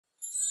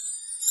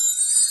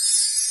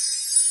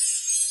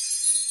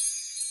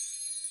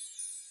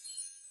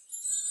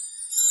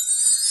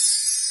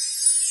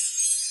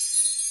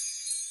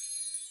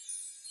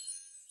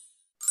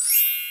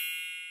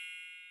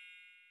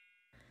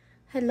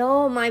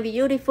Hello my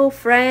beautiful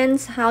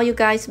friends, how you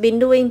guys been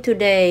doing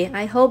today?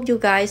 I hope you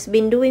guys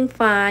been doing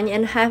fine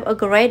and have a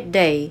great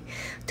day.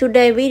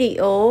 Today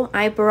video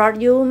I brought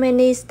you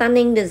many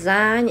stunning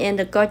designs and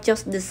the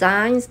gorgeous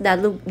designs that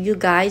you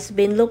guys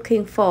been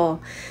looking for.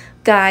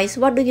 Guys,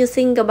 what do you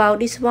think about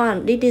this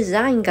one? This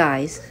design,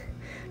 guys.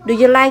 Do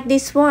you like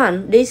this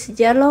one? This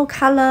yellow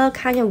color,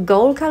 kind of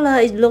gold color,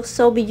 it looks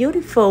so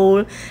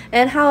beautiful.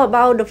 And how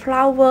about the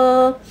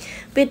flower?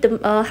 With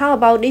the, how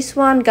about this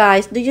one,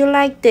 guys? Do you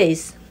like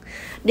this?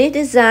 This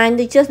design,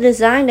 they just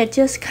design that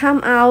just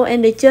come out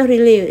and they just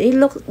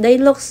release. They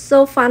look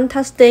so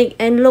fantastic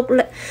and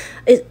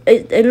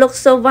it looks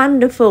so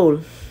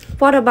wonderful.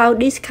 What about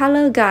this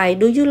color, guys?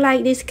 Do you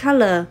like this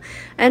color?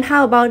 And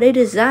how about the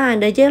design,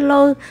 the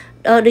yellow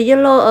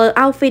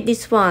outfit,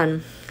 this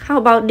one? How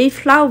about this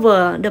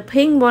flower, the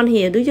pink one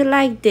here? Do you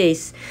like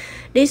this?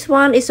 This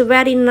one is a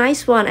very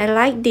nice one. I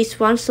like this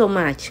one so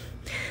much.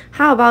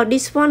 How about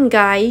this one,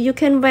 guys? You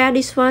can wear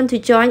this one to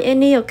join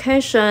any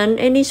occasion,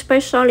 any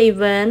special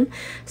event,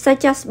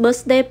 such as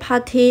birthday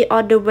party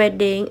or the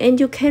wedding, and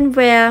you can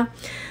wear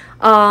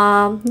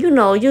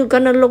you're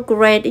gonna look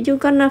great. You're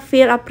gonna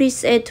feel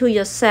appreciated to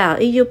yourself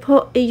if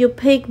you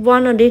pick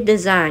one of this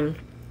design.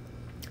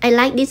 I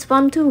like this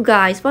one too,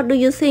 guys. What do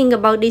you think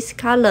about this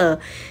color?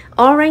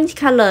 Orange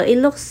color, it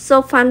looks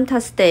so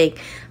fantastic.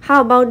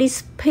 How about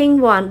this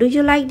pink one? Do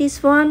you like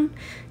this one?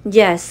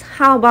 Yes.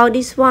 How about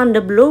this one, the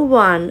blue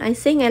one? I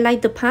think I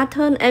like the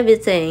pattern,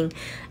 everything.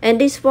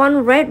 And this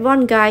one, red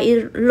one, guys,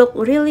 it look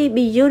really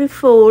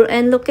beautiful.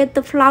 And look at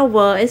the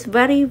flower. It's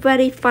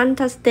very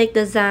fantastic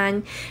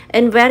design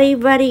and very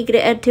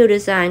creative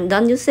design.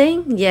 Don't you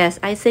think? Yes,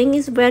 I think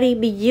it's very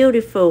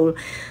beautiful.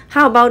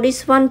 How about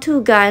this one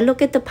too, guys?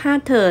 Look at the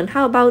pattern.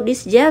 How about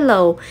this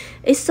yellow?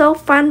 It's so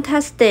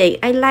fantastic.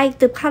 I like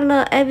the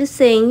color,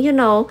 everything,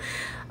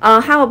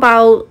 how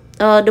about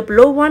the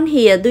blue one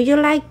here? Do you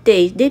like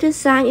this? This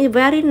design is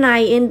very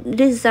nice, and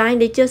design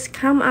they just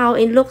come out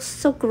and looks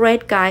so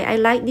great, guys. I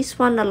like this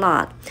one a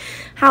lot.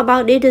 How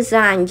about this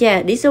design?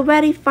 Yeah, this is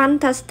very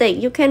fantastic.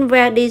 You can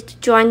wear this to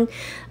join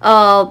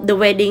the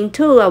wedding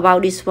too.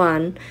 About this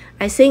one,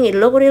 I think it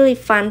look really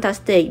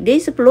fantastic.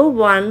 This blue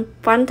one,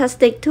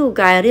 fantastic too,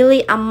 guys.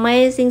 Really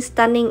amazing,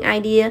 stunning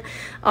idea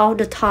of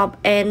the top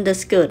and the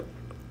skirt.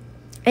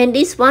 And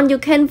this one you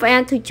can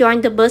wear to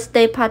join the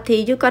birthday party.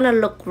 You're gonna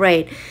look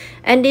great.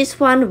 And this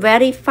one,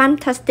 very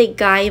fantastic,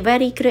 guy,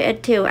 very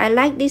creative. I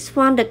like this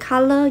one, the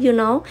color,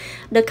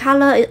 the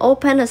color is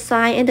open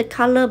aside and the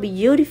color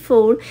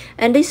beautiful.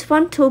 And this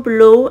one too,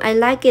 blue, I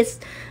like it.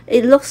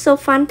 It looks so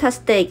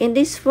fantastic. And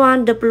this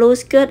one, the blue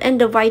skirt and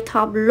the white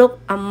top look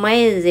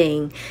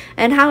amazing.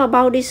 And how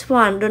about this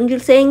one? Don't you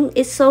think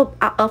it's so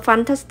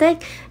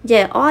fantastic?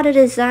 Yeah, all the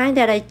design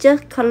that I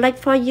just collect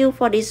for you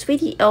for this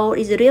video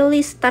is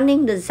really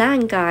stunning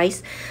design,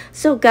 guys.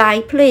 So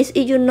guys, please,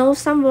 if you know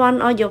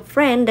someone or your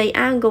friend, they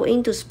are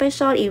going to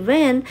special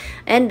event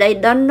and they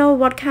don't know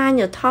what kind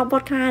of top,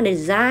 what kind of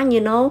design,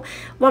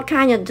 what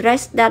kind of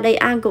dress that they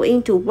are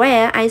going to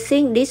wear, I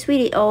think this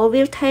video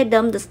will tell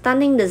them the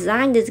stunning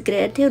design, this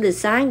creative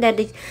design that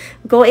they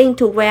going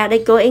to wear,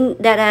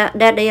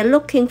 that they are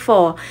looking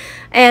for.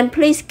 And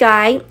please,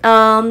 guys,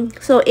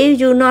 so if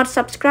you not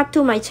subscribed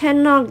to my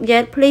channel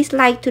yet, please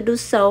like to do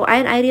so,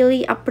 and I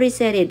really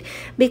appreciate it,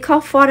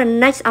 because for the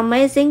next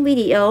amazing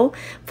video,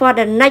 for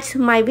the next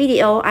my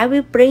video, I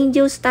will bring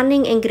you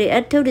stunning and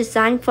creative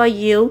design for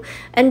you,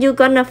 and you're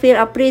gonna feel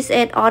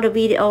appreciate all the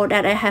video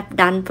that I have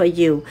done for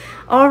you.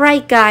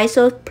 Alright, guys,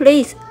 so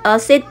please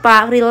sit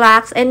back,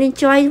 relax, and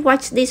enjoy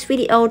watch this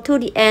video to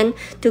the end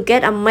to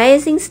get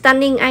amazing,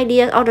 stunning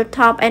ideas of the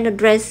top and the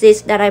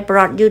dresses that I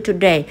brought you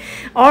today.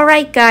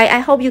 Alright, guys, I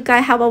hope you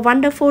guys have a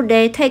wonderful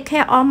day. Take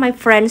care, all my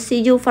friends.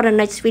 See you for the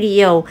next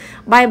video.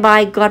 Bye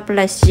bye. God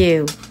bless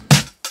you.